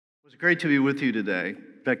It's great to be with you today.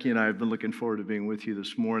 Becky and I have been looking forward to being with you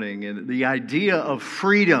this morning. And the idea of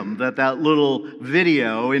freedom that little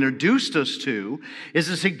video introduced us to is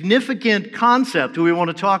a significant concept that we want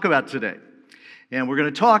to talk about today. And we're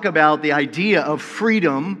going to talk about the idea of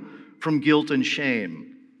freedom from guilt and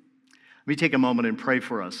shame. Let me take a moment and pray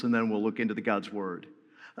for us, and then we'll look into God's Word.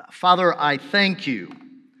 Father, I thank you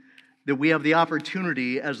that we have the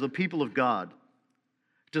opportunity as the people of God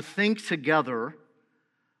to think together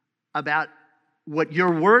about what your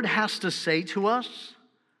word has to say to us,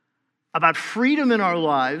 about freedom in our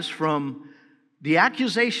lives from the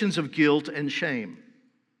accusations of guilt and shame.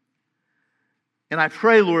 And I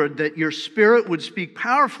pray, Lord, that your Spirit would speak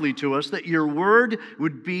powerfully to us, that your word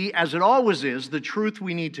would be, as it always is, the truth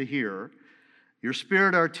we need to hear. Your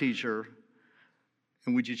Spirit, our teacher,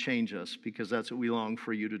 and would you change us, because that's what we long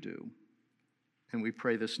for you to do. And we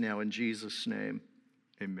pray this now in Jesus' name.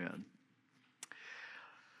 Amen.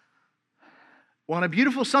 Well, on a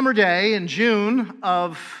beautiful summer day in June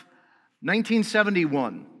of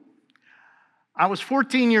 1971, I was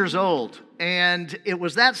 14 years old, and it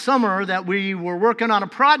was that summer that we were working on a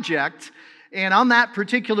project, and on that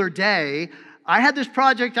particular day, I had this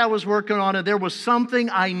project I was working on, and there was something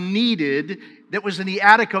I needed that was in the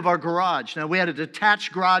attic of our garage. Now, we had a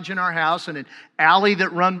detached garage in our house and an alley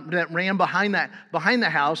that ran behind the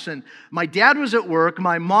house. And my dad was at work.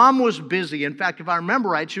 My mom was busy. In fact, if I remember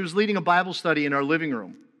right, she was leading a Bible study in our living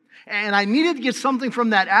room. And I needed to get something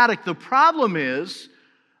from that attic. The problem is,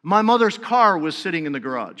 my mother's car was sitting in the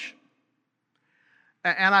garage.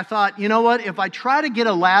 And I thought, you know what? If I try to get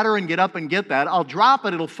a ladder and get up and get that, I'll drop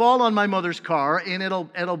it. It'll fall on my mother's car, and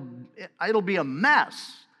it'll be a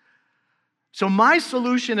mess. So my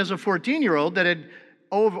solution as a 14-year-old that had,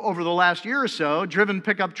 over the last year or so, driven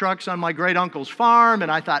pickup trucks on my great-uncle's farm,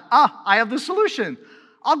 and I thought, I have the solution.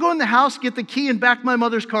 I'll go in the house, get the key, and back my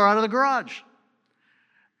mother's car out of the garage.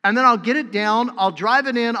 And then I'll get it down, I'll drive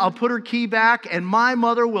it in, I'll put her key back, and my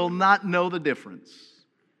mother will not know the difference.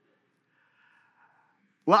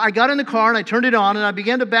 Well, I got in the car, and I turned it on, and I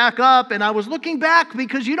began to back up, and I was looking back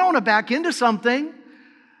because you don't want to back into something.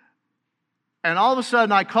 And all of a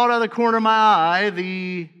sudden, I caught out of the corner of my eye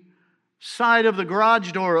the side of the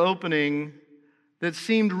garage door opening that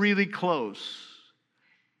seemed really close.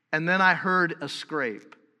 And then I heard a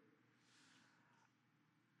scrape.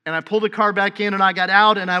 And I pulled the car back in, and I got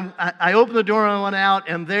out, and I opened the door, and I went out,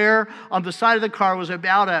 and there on the side of the car was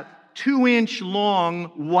about a 2-inch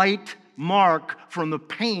long white mark from the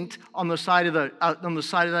paint on the side of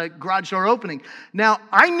the garage door opening. Now,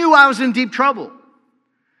 I knew I was in deep trouble.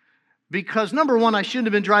 Because number one, I shouldn't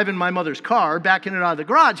have been driving my mother's car, backing it out of the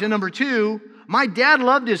garage. And number two, my dad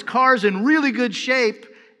loved his cars in really good shape,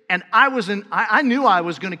 and I knew I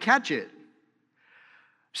was going to catch it.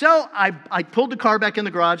 So I pulled the car back in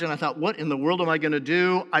the garage, and I thought, what in the world am I going to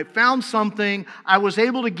do? I found something. I was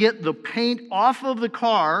able to get the paint off of the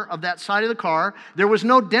car, of that side of the car. There was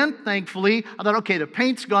no dent, thankfully. I thought, okay, the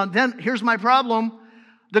paint's gone. Then here's my problem.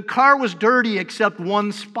 The car was dirty except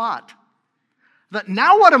one spot.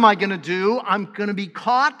 Now what am I going to do? I'm going to be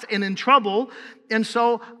caught and in trouble. And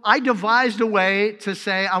so I devised a way to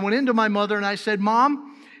say, I went into my mother and I said,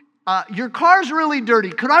 Mom, your car's really dirty.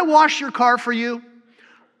 Could I wash your car for you?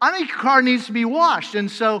 I think your car needs to be washed.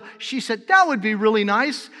 And so she said, that would be really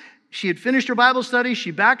nice. She had finished her Bible study.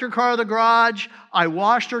 She backed her car out of the garage. I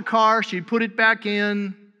washed her car. She put it back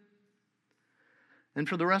in. And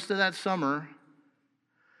for the rest of that summer,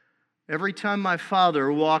 every time my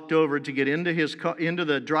father walked over to get into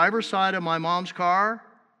the driver's side of my mom's car,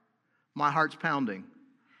 my heart's pounding.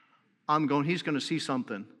 I'm going, he's going to see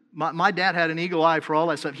something. My dad had an eagle eye for all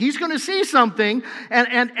that stuff. He's going to see something.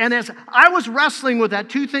 And as I was wrestling with that,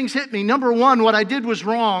 two things hit me. Number one, what I did was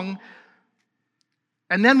wrong.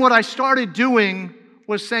 And then what I started doing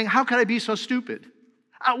was saying, how could I be so stupid?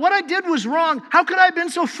 What I did was wrong. How could I have been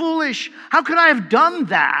so foolish? How could I have done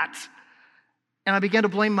that? And I began to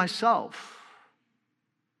blame myself.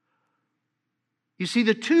 You see,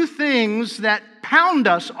 the two things that pound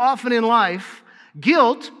us often in life,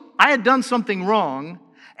 guilt, I had done something wrong,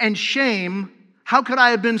 and shame, how could I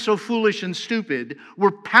have been so foolish and stupid,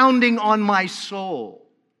 were pounding on my soul.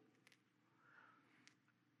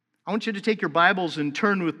 I want you to take your Bibles and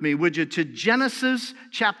turn with me, would you, to Genesis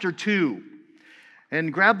chapter 2.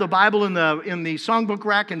 And grab the Bible in the songbook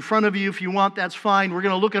rack in front of you if you want, that's fine. We're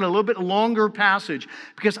going to look at a little bit longer passage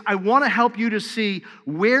because I want to help you to see,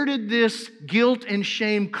 where did this guilt and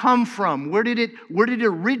shame come from? Where did it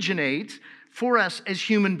originate for us as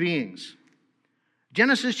human beings?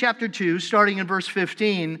 Genesis chapter 2, starting in verse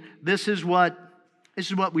 15, this is what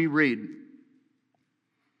we read.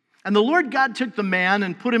 And the Lord God took the man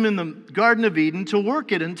and put him in the Garden of Eden to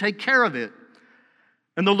work it and take care of it.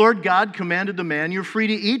 And the Lord God commanded the man, "You're free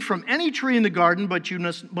to eat from any tree in the garden, but you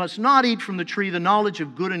must not eat from the tree of the knowledge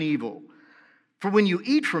of good and evil. For when you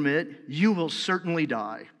eat from it, you will certainly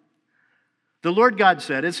die." The Lord God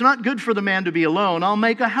said, "It's not good for the man to be alone. I'll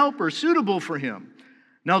make a helper suitable for him."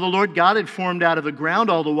 Now the Lord God had formed out of the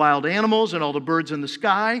ground all the wild animals and all the birds in the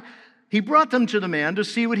sky. He brought them to the man to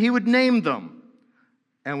see what he would name them.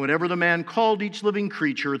 And whatever the man called each living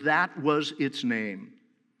creature, that was its name.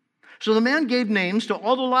 So the man gave names to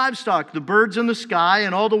all the livestock, the birds in the sky,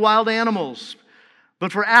 and all the wild animals.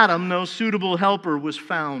 But for Adam, no suitable helper was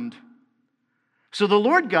found. So the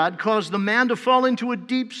Lord God caused the man to fall into a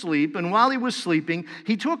deep sleep, and while he was sleeping,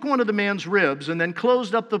 he took one of the man's ribs and then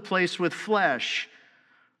closed up the place with flesh.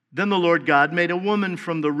 Then the Lord God made a woman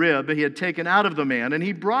from the rib he had taken out of the man, and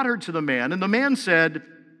he brought her to the man. And the man said,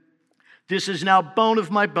 "This is now bone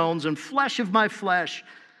of my bones and flesh of my flesh.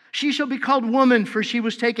 She shall be called woman, for she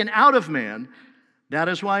was taken out of man. That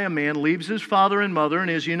is why a man leaves his father and mother and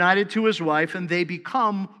is united to his wife, and they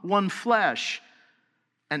become one flesh."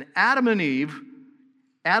 And Adam and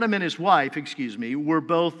his wife, were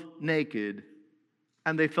both naked,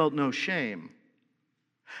 and they felt no shame.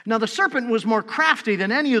 Now the serpent was more crafty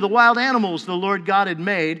than any of the wild animals the Lord God had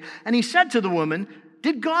made, and he said to the woman,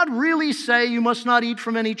 "Did God really say you must not eat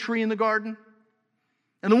from any tree in the garden?"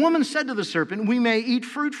 And the woman said to the serpent, "We may eat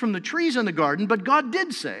fruit from the trees in the garden, but God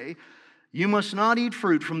did say, you must not eat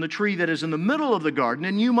fruit from the tree that is in the middle of the garden,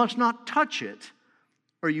 and you must not touch it,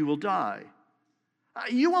 or you will die."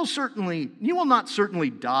 You will not certainly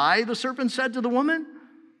die," the serpent said to the woman.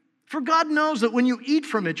 "For God knows that when you eat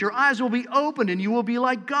from it, your eyes will be opened, and you will be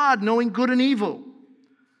like God, knowing good and evil."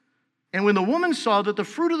 And when the woman saw that the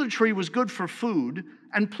fruit of the tree was good for food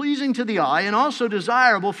and pleasing to the eye and also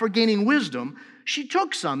desirable for gaining wisdom, she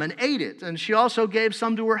took some and ate it. And she also gave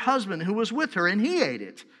some to her husband who was with her, and he ate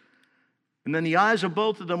it. And then the eyes of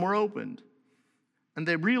both of them were opened, and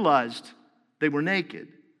they realized they were naked.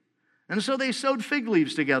 And so they sewed fig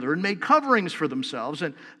leaves together and made coverings for themselves.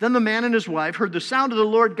 And then the man and his wife heard the sound of the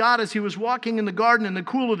Lord God as he was walking in the garden in the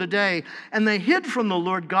cool of the day. And they hid from the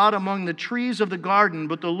Lord God among the trees of the garden.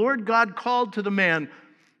 But the Lord God called to the man,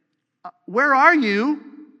 "Where are you?"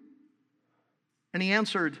 And he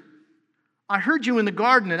answered, "I heard you in the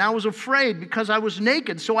garden, and I was afraid because I was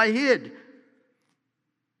naked, so I hid."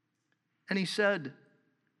 And he said,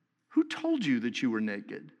 "Who told you that you were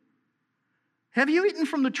naked? Have you eaten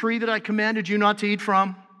from the tree that I commanded you not to eat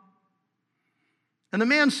from?" And the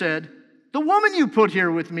man said, "The woman you put here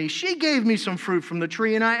with me, she gave me some fruit from the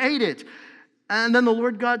tree, and I ate it." And then the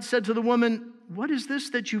Lord God said to the woman, "What is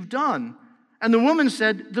this that you've done?" And the woman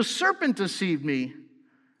said, "The serpent deceived me,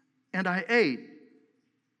 and I ate."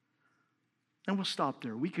 And we'll stop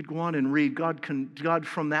there. We could go on and read. God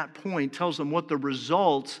from that point tells them what the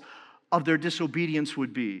results of their disobedience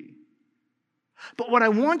would be. But what I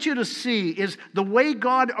want you to see is the way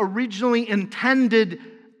God originally intended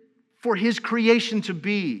for his creation to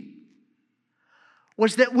be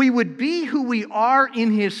was that we would be who we are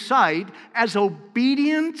in his sight as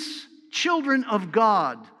obedient children of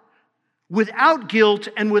God, without guilt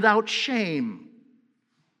and without shame.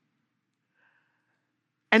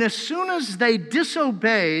 And as soon as they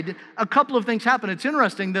disobeyed, a couple of things happened. It's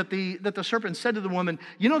interesting that the serpent said to the woman,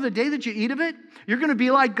 "You know, the day that you eat of it, you're going to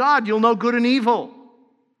be like God. You'll know good and evil."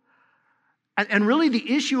 And really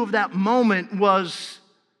the issue of that moment was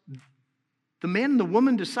the man and the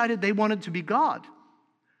woman decided they wanted to be God.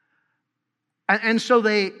 And so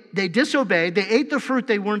they disobeyed. They ate the fruit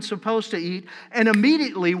they weren't supposed to eat. And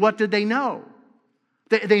immediately, what did they know?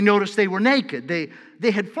 They noticed they were naked.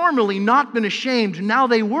 They had formerly not been ashamed. Now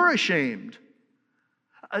they were ashamed.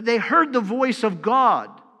 They heard the voice of God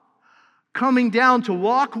coming down to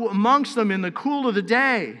walk amongst them in the cool of the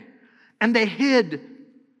day. And they hid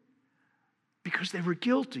because they were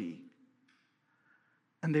guilty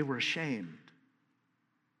and they were ashamed.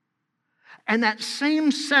 And that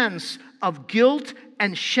same sense of guilt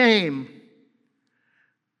and shame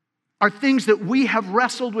are things that we have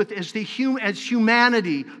wrestled with as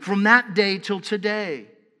humanity from that day till today.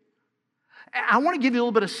 I want to give you a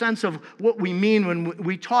little bit of sense of what we mean when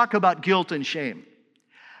we talk about guilt and shame.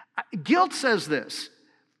 Guilt says this.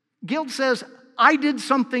 Guilt says, I did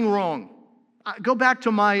something wrong. Go back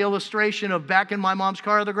to my illustration of back in my mom's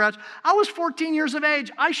car out of the garage. I was 14 years of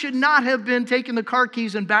age. I should not have been taking the car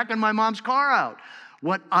keys and backing my mom's car out.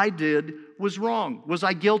 What I did was wrong. Was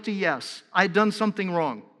I guilty? Yes. I had done something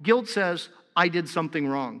wrong. Guilt says, I did something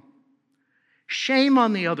wrong. Shame,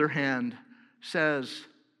 on the other hand, says,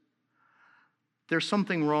 there's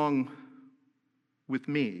something wrong with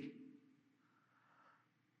me.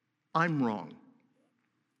 I'm wrong.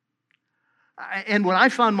 And when I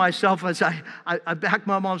found myself as I backed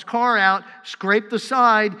my mom's car out, scraped the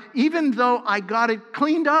side, even though I got it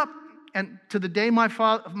cleaned up, and to the day my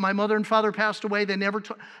mother and father passed away,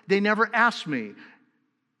 they never asked me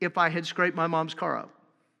if I had scraped my mom's car up.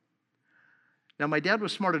 Now, my dad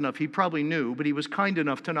was smart enough, he probably knew, but he was kind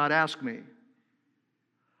enough to not ask me.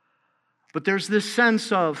 But there's this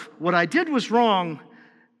sense of what I did was wrong,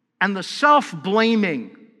 and the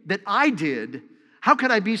self-blaming that I did. How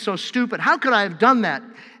could I be so stupid? How could I have done that?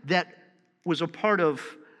 That was a part of,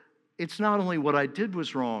 it's not only what I did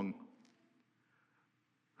was wrong,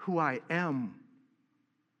 who I am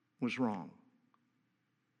was wrong.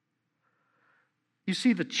 You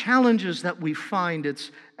see, the challenges that we find,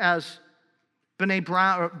 it's as Brené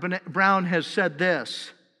Brown has said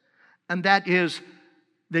this, and that is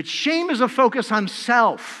that shame is a focus on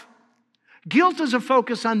self. Guilt is a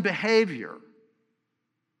focus on behavior.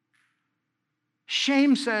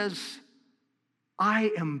 Shame says,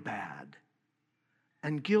 I am bad.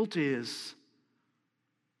 And guilt is,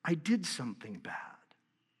 I did something bad.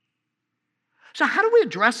 So how do we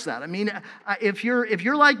address that? I mean, if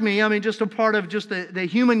you're like me, I mean, just a part of just the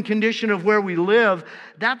human condition of where we live,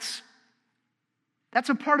 that's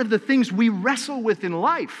a part of the things we wrestle with in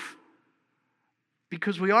life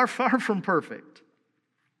because we are far from perfect.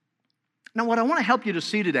 Now, what I want to help you to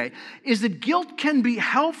see today is that guilt can be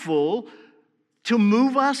helpful to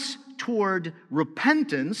move us toward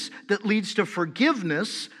repentance that leads to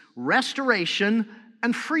forgiveness, restoration,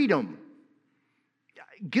 and freedom.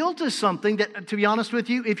 Guilt is something that, to be honest with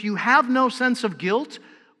you, if you have no sense of guilt,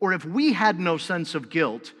 or if we had no sense of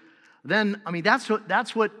guilt, then, I mean, that's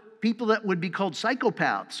what people that would be called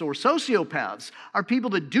psychopaths or sociopaths are,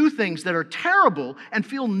 people that do things that are terrible and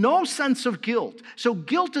feel no sense of guilt. So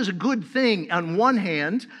guilt is a good thing on one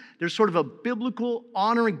hand. There's sort of a biblical,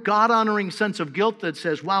 honoring, God-honoring sense of guilt that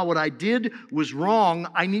says, wow, what I did was wrong.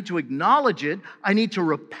 I need to acknowledge it. I need to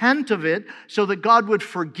repent of it so that God would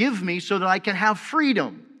forgive me so that I can have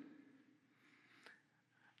freedom.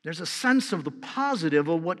 There's a sense of the positive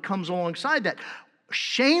of what comes alongside that.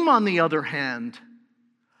 Shame, on the other hand,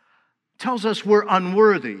 tells us we're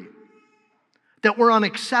unworthy, that we're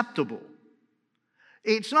unacceptable.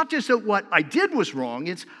 It's not just that what I did was wrong,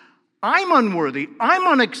 it's I'm unworthy, I'm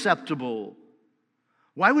unacceptable.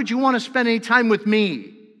 Why would you want to spend any time with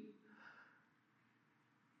me?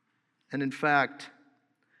 And in fact,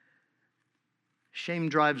 shame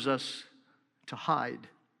drives us to hide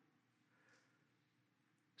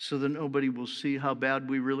so that nobody will see how bad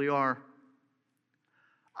we really are.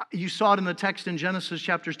 You saw it in the text in Genesis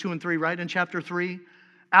chapters 2 and 3, right? In chapter 3,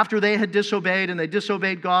 after they had disobeyed and they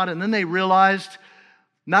disobeyed God, and then they realized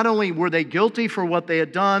not only were they guilty for what they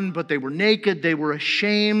had done, but they were naked, they were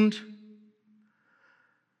ashamed.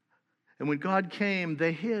 And when God came,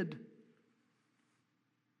 they hid.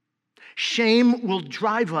 Shame will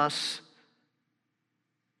drive us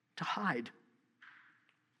to hide.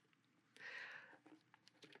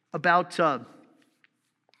 About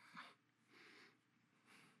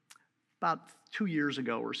 2 years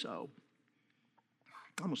ago or so,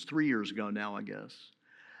 almost 3 years ago now, I guess,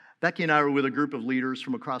 Becky and I were with a group of leaders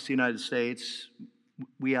from across the United States.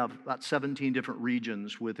 We have about 17 different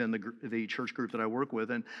regions within the church group that I work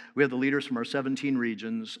with, and we have the leaders from our 17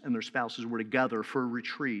 regions and their spouses were together for a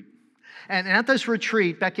retreat. And at this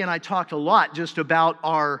retreat, Becky and I talked a lot just about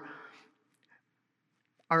our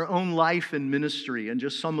own life and ministry and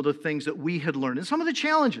just some of the things that we had learned and some of the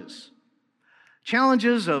challenges.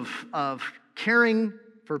 Challenges of caring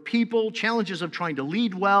for people, challenges of trying to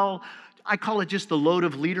lead well. I call it just the load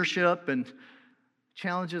of leadership, and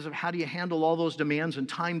challenges of how do you handle all those demands and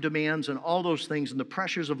time demands and all those things and the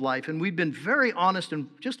pressures of life. And we've been very honest and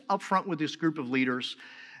just upfront with this group of leaders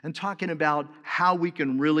and talking about how we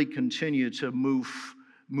can really continue to move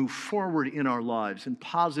forward in our lives in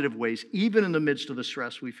positive ways, even in the midst of the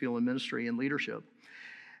stress we feel in ministry and leadership.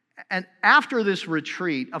 And after this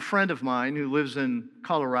retreat, a friend of mine who lives in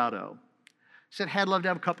Colorado said, "Hey, I'd love to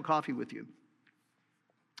have a cup of coffee with you."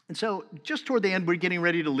 And so just toward the end, we're getting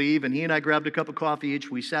ready to leave, and he and I grabbed a cup of coffee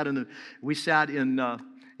each. We sat in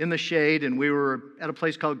the shade, and we were at a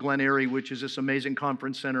place called Glen Eyrie, which is this amazing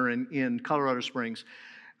conference center in Colorado Springs.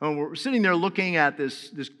 And we're sitting there looking at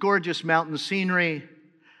this gorgeous mountain scenery,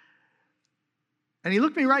 and he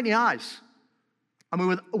looked me right in the eyes. I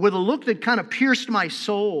mean, with a look that kind of pierced my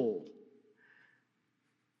soul.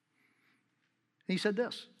 And he said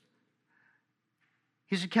this.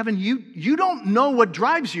 He said, "Kevin, you don't know what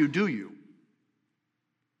drives you, do you?"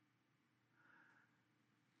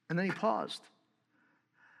 And then he paused.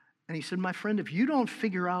 And he said, "My friend, if you don't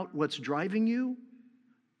figure out what's driving you,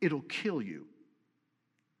 it'll kill you.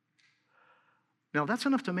 Now, that's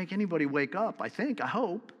enough to make anybody wake up, I think, I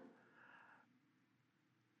hope.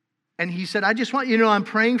 And he said, I just want you to know I'm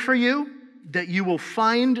praying for you, that you will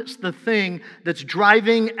find the thing that's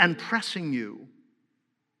driving and pressing you.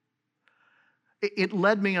 It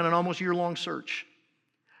led me on an almost year-long search.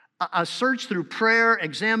 A search through prayer,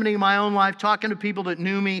 examining my own life, talking to people that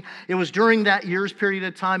knew me. It was during that year's period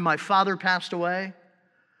of time my father passed away,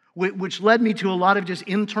 which led me to a lot of just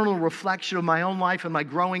internal reflection of my own life and my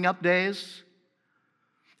growing up days.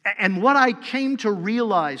 And what I came to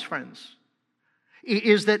realize, friends,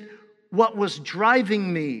 is that what was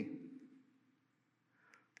driving me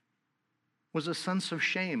was a sense of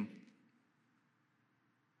shame.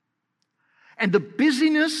 And the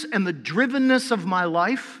busyness and the drivenness of my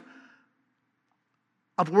life,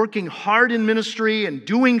 of working hard in ministry and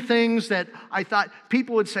doing things that I thought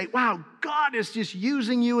people would say, wow, God is just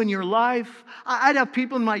using you in your life. I'd have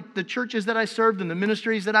people in the churches that I served and the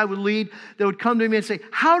ministries that I would lead that would come to me and say,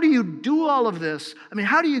 how do you do all of this? I mean,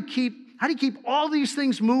 how do you keep all these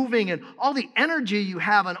things moving and all the energy you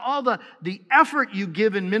have and all the effort you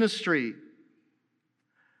give in ministry?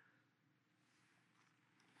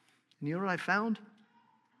 And you know what I found?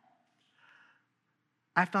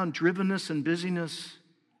 I found drivenness and busyness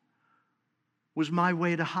was my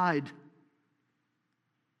way to hide.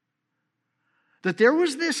 That there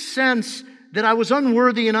was this sense that I was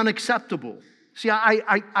unworthy and unacceptable. See,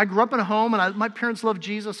 I grew up in a home, and my parents loved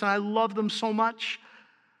Jesus, and I loved them so much.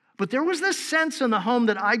 But there was this sense in the home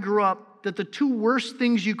that I grew up that the two worst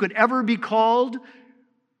things you could ever be called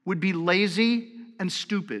would be lazy and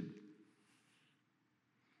stupid.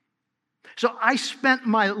 So I spent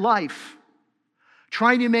my life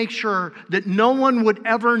trying to make sure that no one would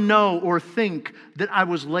ever know or think that I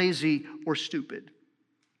was lazy or stupid.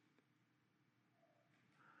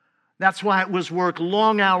 That's why it was work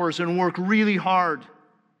long hours and work really hard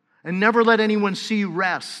and never let anyone see you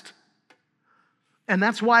rest. And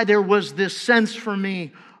that's why there was this sense for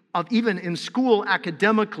me of, even in school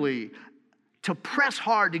academically, to press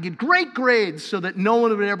hard, to get great grades so that no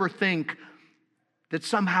one would ever think that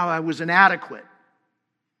somehow I was inadequate.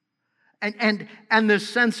 And this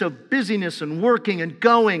sense of busyness and working and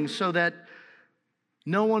going so that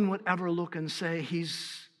no one would ever look and say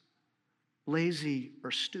he's lazy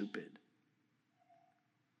or stupid.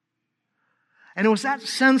 And it was that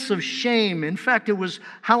sense of shame. In fact, it was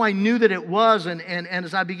how I knew that it was. And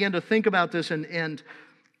as I began to think about this, and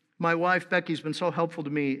my wife, Becky's been so helpful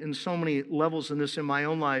to me in so many levels in this in my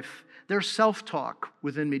own life. There's self-talk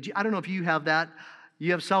within me. I don't know if you have that.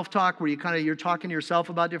 You have self-talk where you're talking to yourself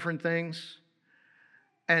about different things.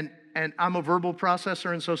 And I'm a verbal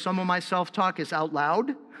processor, and so some of my self-talk is out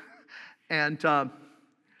loud. And on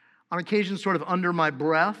occasion, sort of under my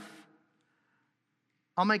breath.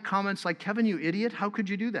 I'll make comments like, Kevin, you idiot, how could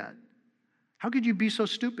you do that? How could you be so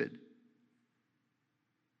stupid?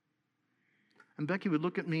 And Becky would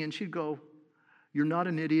look at me and she'd go, you're not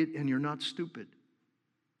an idiot and you're not stupid.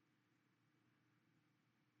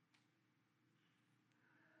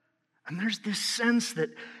 And there's this sense that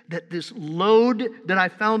this load that I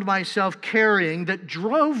found myself carrying that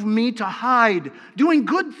drove me to hide, doing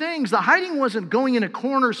good things. The hiding wasn't going in a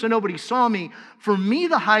corner so nobody saw me. For me,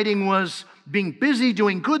 the hiding was being busy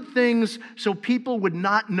doing good things so people would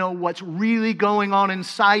not know what's really going on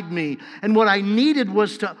inside me. And what I needed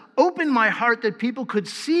was to open my heart that people could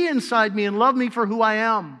see inside me and love me for who I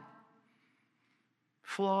am.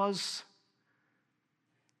 Flaws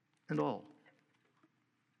and all.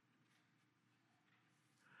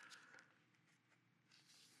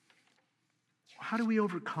 How do we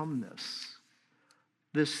overcome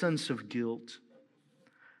this sense of guilt,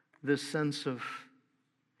 this sense of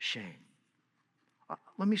shame?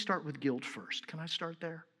 Let me start with guilt first. Can I start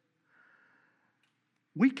there?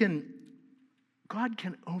 God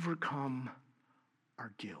can overcome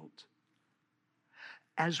our guilt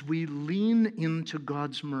as we lean into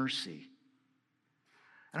God's mercy.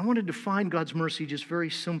 And I want to define God's mercy just very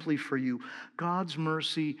simply for you. God's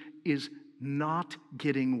mercy is not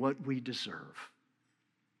getting what we deserve.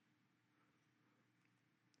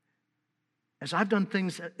 As I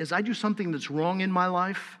do something that's wrong in my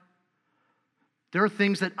life, there are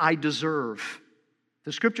things that I deserve.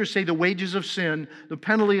 The scriptures say the wages of sin, the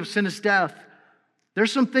penalty of sin is death.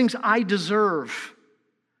 There's some things I deserve.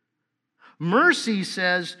 Mercy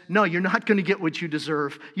says, no, you're not going to get what you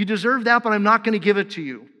deserve. You deserve that, but I'm not going to give it to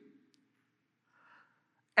you.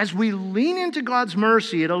 As we lean into God's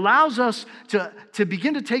mercy, it allows us to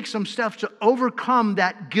begin to take some steps to overcome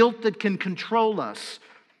that guilt that can control us.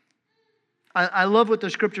 I love what the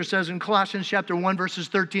scripture says in Colossians chapter 1, verses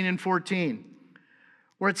 13 and 14.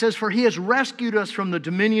 where it says, "For he has rescued us from the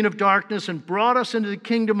dominion of darkness and brought us into the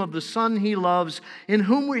kingdom of the Son he loves, in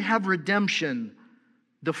whom we have redemption,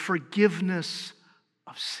 the forgiveness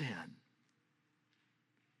of sin."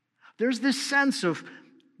 There's this sense of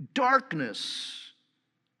darkness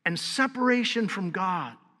and separation from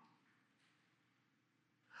God.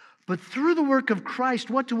 But through the work of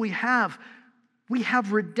Christ, what do we have? We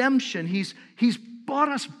have redemption. He's brought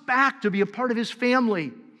us back to be a part of his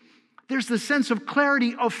family. There's the sense of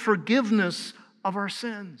clarity of forgiveness of our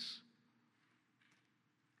sins.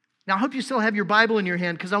 Now, I hope you still have your Bible in your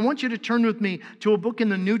hand, because I want you to turn with me to a book in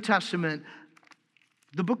the New Testament,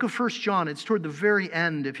 the book of 1 John. It's toward the very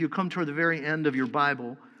end, if you come toward the very end of your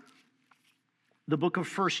Bible. The book of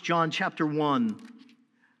 1 John, chapter 1.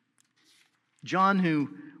 John,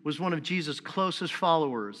 who was one of Jesus' closest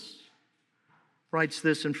followers, writes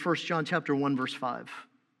this in 1 John chapter 1, verse 5.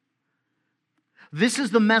 "This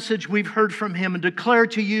is the message we've heard from him and declare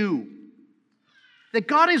to you, that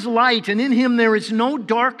God is light and in him there is no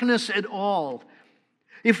darkness at all.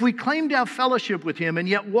 If we claim to have fellowship with him and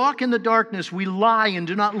yet walk in the darkness, we lie and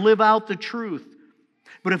do not live out the truth.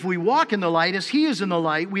 But if we walk in the light as he is in the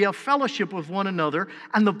light, we have fellowship with one another,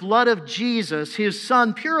 and the blood of Jesus, his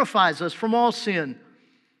Son, purifies us from all sin.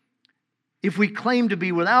 If we claim to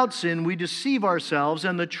be without sin, we deceive ourselves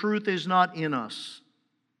and the truth is not in us."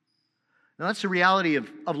 Now that's the reality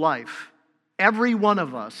of life. Every one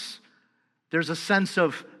of us, there's a sense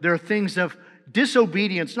of, there are things of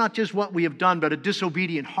disobedience, not just what we have done, but a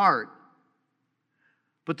disobedient heart.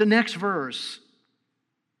 But the next verse,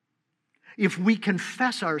 "If we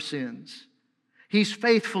confess our sins, he's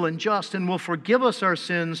faithful and just and will forgive us our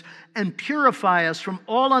sins and purify us from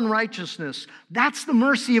all unrighteousness." That's the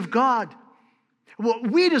mercy of God. What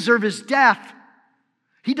we deserve is death.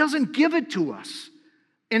 He doesn't give it to us.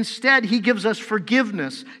 Instead, he gives us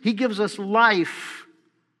forgiveness. He gives us life.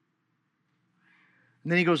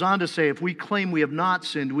 And then he goes on to say, if we claim we have not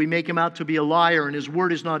sinned, we make him out to be a liar and his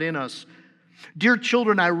word is not in us. "Dear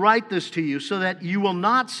children, I write this to you so that you will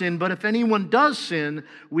not sin, but if anyone does sin,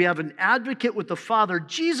 we have an advocate with the Father,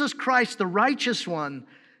 Jesus Christ, the righteous one.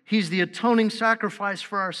 He's the atoning sacrifice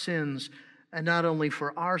for our sins, and not only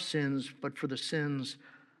for our sins, but for the sins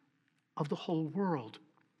of the whole world."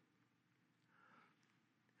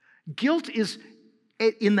 Guilt is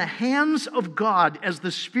in the hands of God, as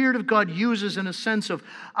the Spirit of God uses in a sense of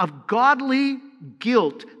godly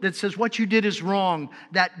guilt that says what you did is wrong.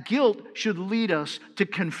 That guilt should lead us to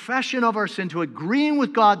confession of our sin, to agreeing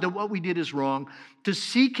with God that what we did is wrong, to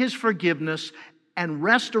seek his forgiveness and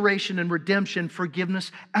restoration and redemption,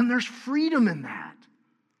 forgiveness, and there's freedom in that.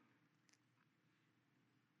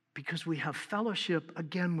 Because we have fellowship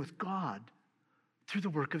again with God through the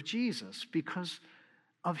work of Jesus. Because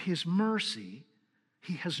of his mercy,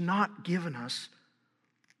 he has not given us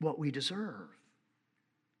what we deserve.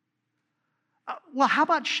 Well, how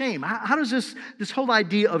about shame? How does this whole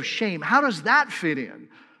idea of shame, how does that fit in?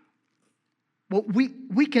 Well,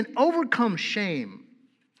 we can overcome shame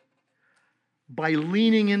by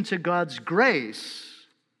leaning into God's grace,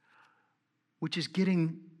 which is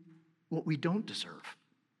getting what we don't deserve.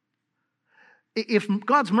 If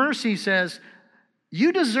God's mercy says,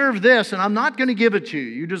 you deserve this, and I'm not going to give it to you.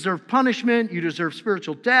 You deserve punishment. You deserve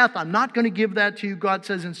spiritual death. I'm not going to give that to you. God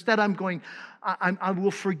says, instead, I will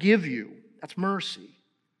forgive you. That's mercy.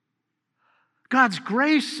 God's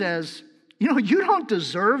grace says, you don't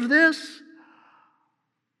deserve this,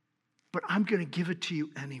 but I'm going to give it to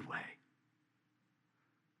you anyway.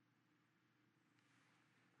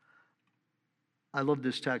 I love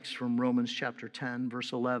this text from Romans chapter 10,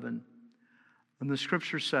 verse 11. And the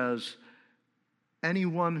scripture says,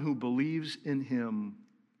 anyone who believes in him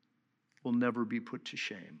will never be put to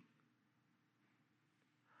shame.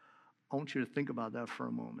 I want you to think about that for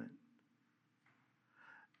a moment.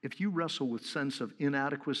 If you wrestle with sense of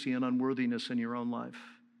inadequacy and unworthiness in your own life,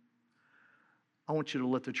 I want you to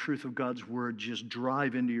let the truth of God's word just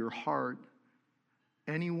drive into your heart.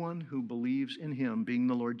 Anyone who believes in him, being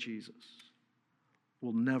the Lord Jesus,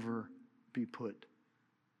 will never be put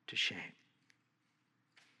to shame.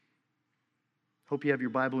 Hope you have your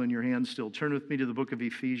Bible in your hand still. Turn with me to the book of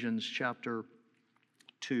Ephesians chapter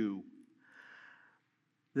 2.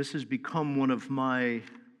 This has become one of my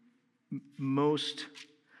most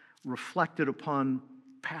reflected upon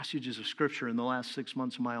passages of Scripture in the last 6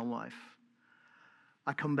 months of my own life.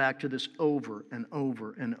 I come back to this over and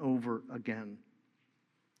over and over again.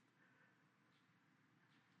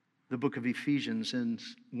 The book of Ephesians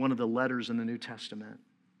is one of the letters in the New Testament.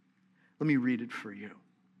 Let me read it for you.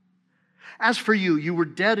 As for you, you were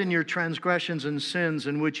dead in your transgressions and sins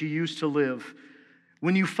in which you used to live,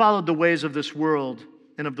 when you followed the ways of this world,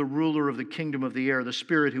 and of the ruler of the kingdom of the air, the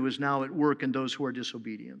spirit who is now at work in those who are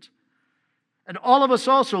disobedient. And all of us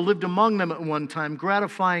also lived among them at one time,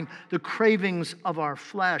 gratifying the cravings of our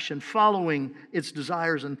flesh and following its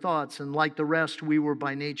desires and thoughts. And like the rest, we were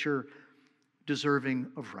by nature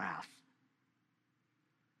deserving of wrath.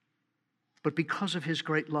 But because of his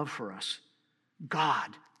great love for us, God,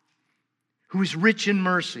 who is rich in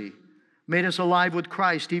mercy, made us alive with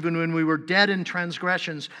Christ even when we were dead in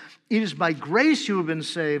transgressions. It is by grace you have been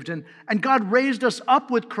saved. And God raised us up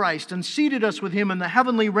with Christ and seated us with him in the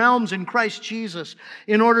heavenly realms in Christ Jesus,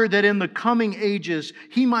 in order that in the coming ages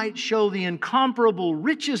he might show the incomparable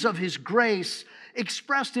riches of his grace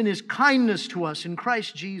expressed in his kindness to us in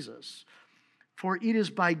Christ Jesus. For it is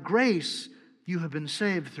by grace you have been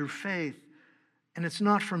saved through faith, and it's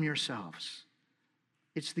not from yourselves.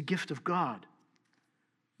 It's the gift of God,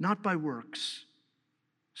 not by works,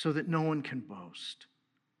 so that no one can boast.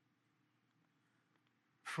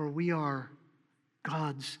 For we are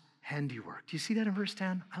God's handiwork. Do you see that in verse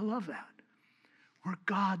 10? I love that. We're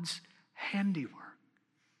God's handiwork.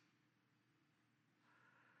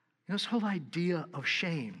 This whole idea of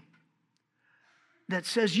shame that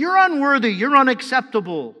says you're unworthy, you're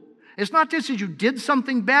unacceptable. It's not just that you did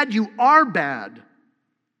something bad, you are bad.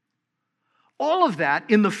 All of that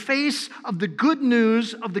in the face of the good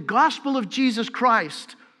news of the gospel of Jesus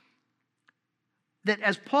Christ. That,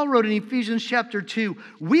 as Paul wrote in Ephesians chapter 2,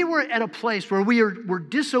 we were at a place where we were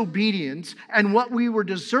disobedient, and what we were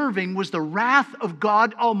deserving was the wrath of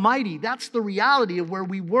God Almighty. That's the reality of where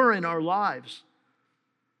we were in our lives.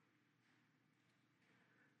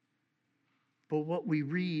 But what we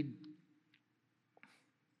read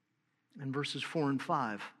in verses 4 and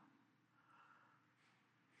 5,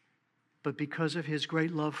 but because of his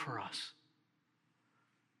great love for us,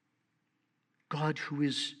 God, who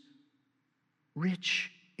is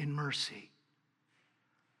rich in mercy,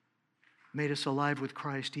 made us alive with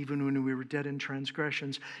Christ even when we were dead in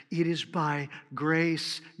transgressions. It is by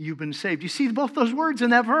grace you've been saved. You see both those words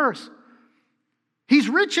in that verse. He's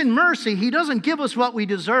rich in mercy. He doesn't give us what we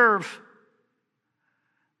deserve.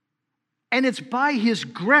 And it's by his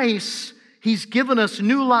grace he's given us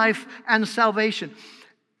new life and salvation.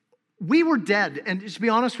 We were dead, and to be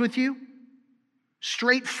honest with you,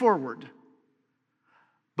 straightforward.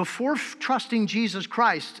 Before trusting Jesus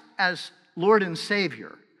Christ as Lord and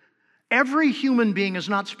Savior, every human being is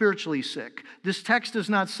not spiritually sick. This text does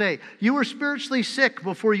not say, you were spiritually sick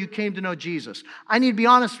before you came to know Jesus. I need to be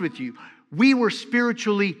honest with you. We were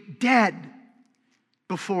spiritually dead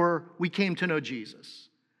before we came to know Jesus.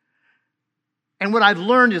 And what I've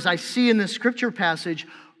learned is I see in this scripture passage,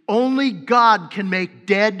 only God can make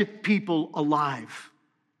dead people alive.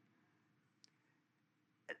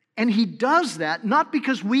 And he does that not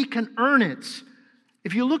because we can earn it.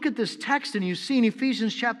 If you look at this text and you see in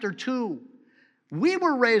Ephesians chapter 2, we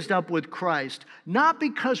were raised up with Christ not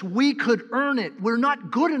because we could earn it. We're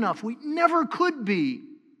not good enough. We never could be.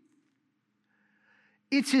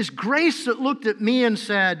 It's his grace that looked at me and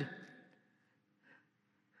said,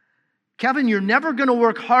 Kevin, you're never going to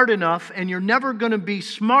work hard enough and you're never going to be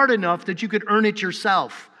smart enough that you could earn it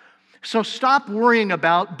yourself. So stop worrying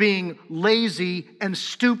about being lazy and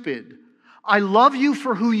stupid. I love you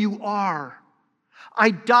for who you are.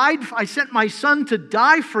 I sent my son to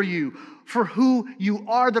die for you, for who you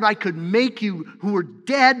are, that I could make you who were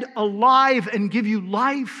dead alive and give you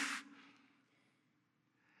life.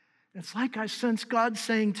 It's like I sense God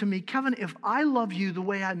saying to me, Kevin, if I love you the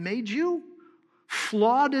way I made you,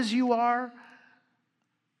 flawed as you are,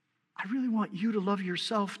 I really want you to love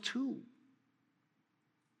yourself too.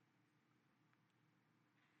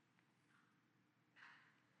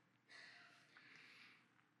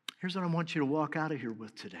 Here's what I want you to walk out of here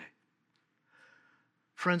with today.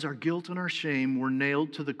 Friends, our guilt and our shame were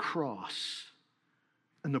nailed to the cross,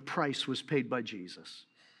 and the price was paid by Jesus.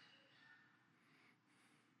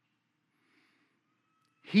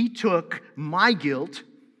 He took my guilt,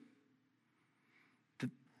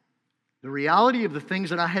 the reality of the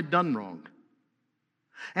things that I had done wrong,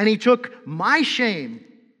 and he took my shame,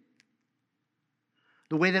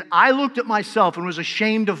 the way that I looked at myself and was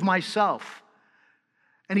ashamed of myself,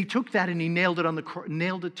 and he took that and he nailed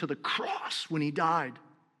it to the cross when he died.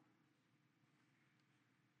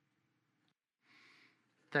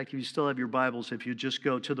 In fact, if you still have your Bibles, if you just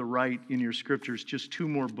go to the right in your scriptures, just two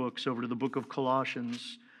more books over to the book of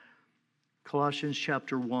Colossians. Colossians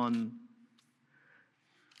chapter 1.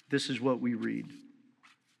 This is what we read.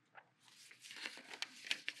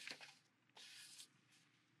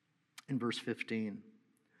 In verse 15.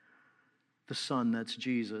 The Son, that's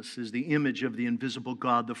Jesus, is the image of the invisible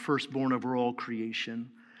God, the firstborn over all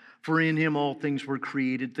creation. For in him all things were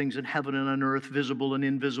created, things in heaven and on earth, visible and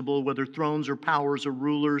invisible, whether thrones or powers or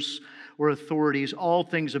rulers or authorities. All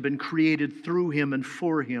things have been created through him and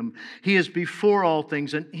for him. He is before all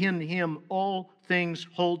things, and in him all things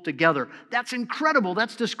hold together. That's incredible.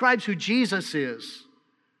 That describes who Jesus is.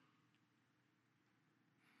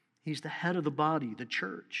 He's the head of the body, the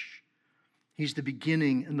church. He's the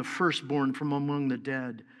beginning and the firstborn from among the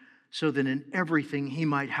dead, so that in everything he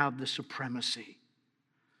might have the supremacy.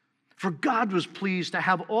 For God was pleased to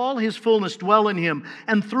have all his fullness dwell in him,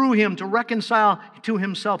 and through him to reconcile to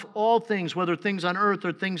himself all things, whether things on earth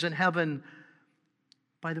or things in heaven,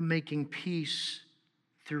 by the making peace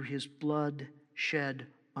through his blood shed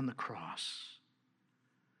on the cross.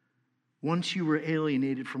 Once you were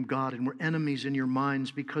alienated from God and were enemies in your minds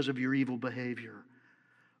because of your evil behavior.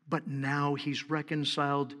 But now he's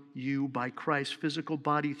reconciled you by Christ's physical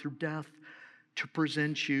body through death to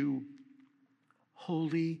present you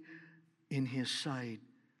holy in his sight,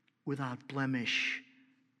 without blemish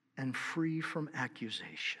and free from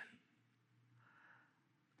accusation.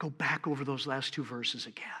 Go back over those last two verses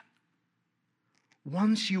again.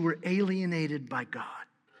 Once you were alienated by God,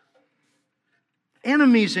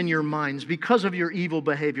 enemies in your minds because of your evil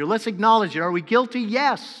behavior. Let's acknowledge it. Are we guilty?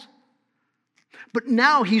 Yes. But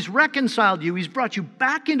now he's reconciled you. He's brought you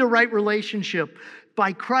back into right relationship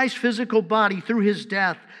by Christ's physical body through his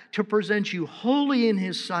death to present you holy in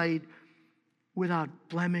his sight, without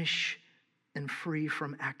blemish and free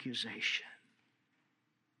from accusation.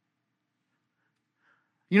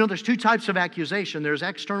 You know, there's two types of accusation. There's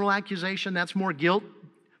external accusation, that's more guilt.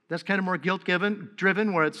 That's kind of more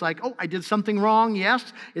guilt-driven, where it's like, oh, I did something wrong.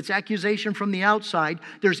 Yes, it's accusation from the outside.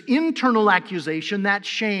 There's internal accusation, that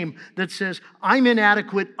shame that says, I'm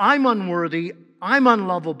inadequate, I'm unworthy, I'm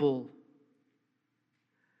unlovable.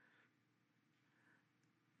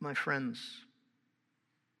 My friends,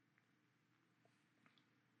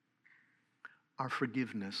 our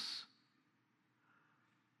forgiveness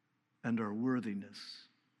and our worthiness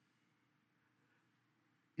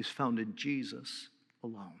is found in Jesus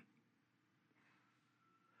alone.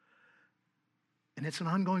 And it's an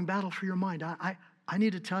ongoing battle for your mind. I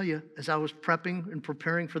need to tell you, as I was prepping and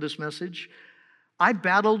preparing for this message, I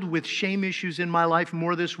battled with shame issues in my life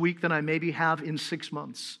more this week than I maybe have in 6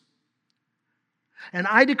 months. And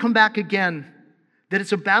I had to come back again, that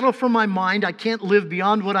it's a battle for my mind. I can't live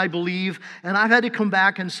beyond what I believe. And I've had to come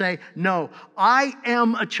back and say, no, I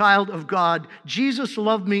am a child of God. Jesus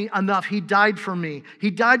loved me enough. He died for me. He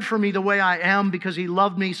died for me the way I am because he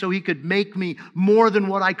loved me so he could make me more than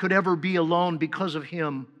what I could ever be alone because of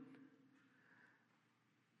him.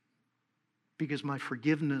 Because my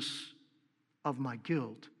forgiveness of my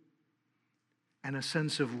guilt and a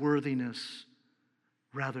sense of worthiness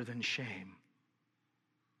rather than shame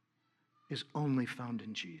is only found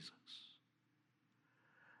in Jesus.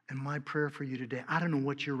 And my prayer for you today, I don't know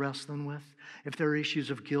what you're wrestling with. If there are issues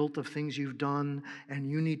of guilt, of things you've done, and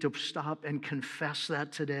you need to stop and confess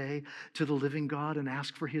that today to the living God and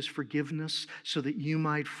ask for his forgiveness so that you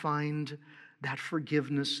might find that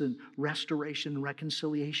forgiveness and restoration and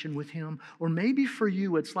reconciliation with him. Or maybe for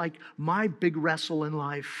you, it's like my big wrestle in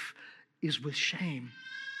life is with shame.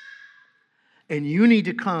 And you need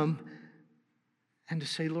to come and to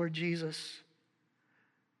say, Lord Jesus,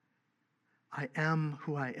 I am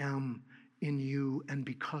who I am in you and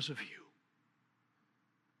because of you.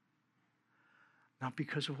 Not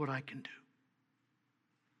because of what I can do.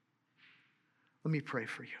 Let me pray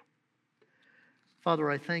for you. Father,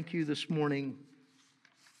 I thank you this morning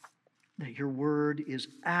that your word is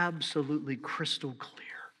absolutely crystal clear.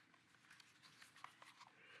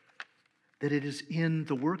 That it is in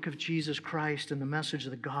the work of Jesus Christ and the message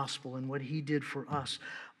of the gospel and what he did for us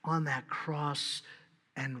on that cross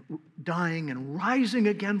and dying and rising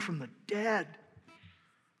again from the dead,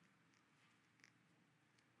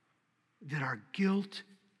 that our guilt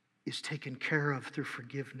is taken care of through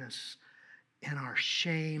forgiveness and our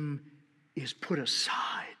shame is put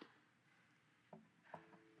aside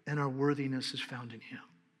and our worthiness is found in him.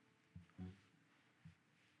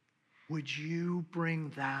 Would you bring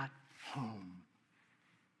that home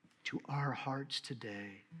to our hearts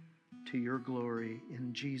today, to your glory,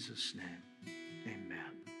 in Jesus' name, amen.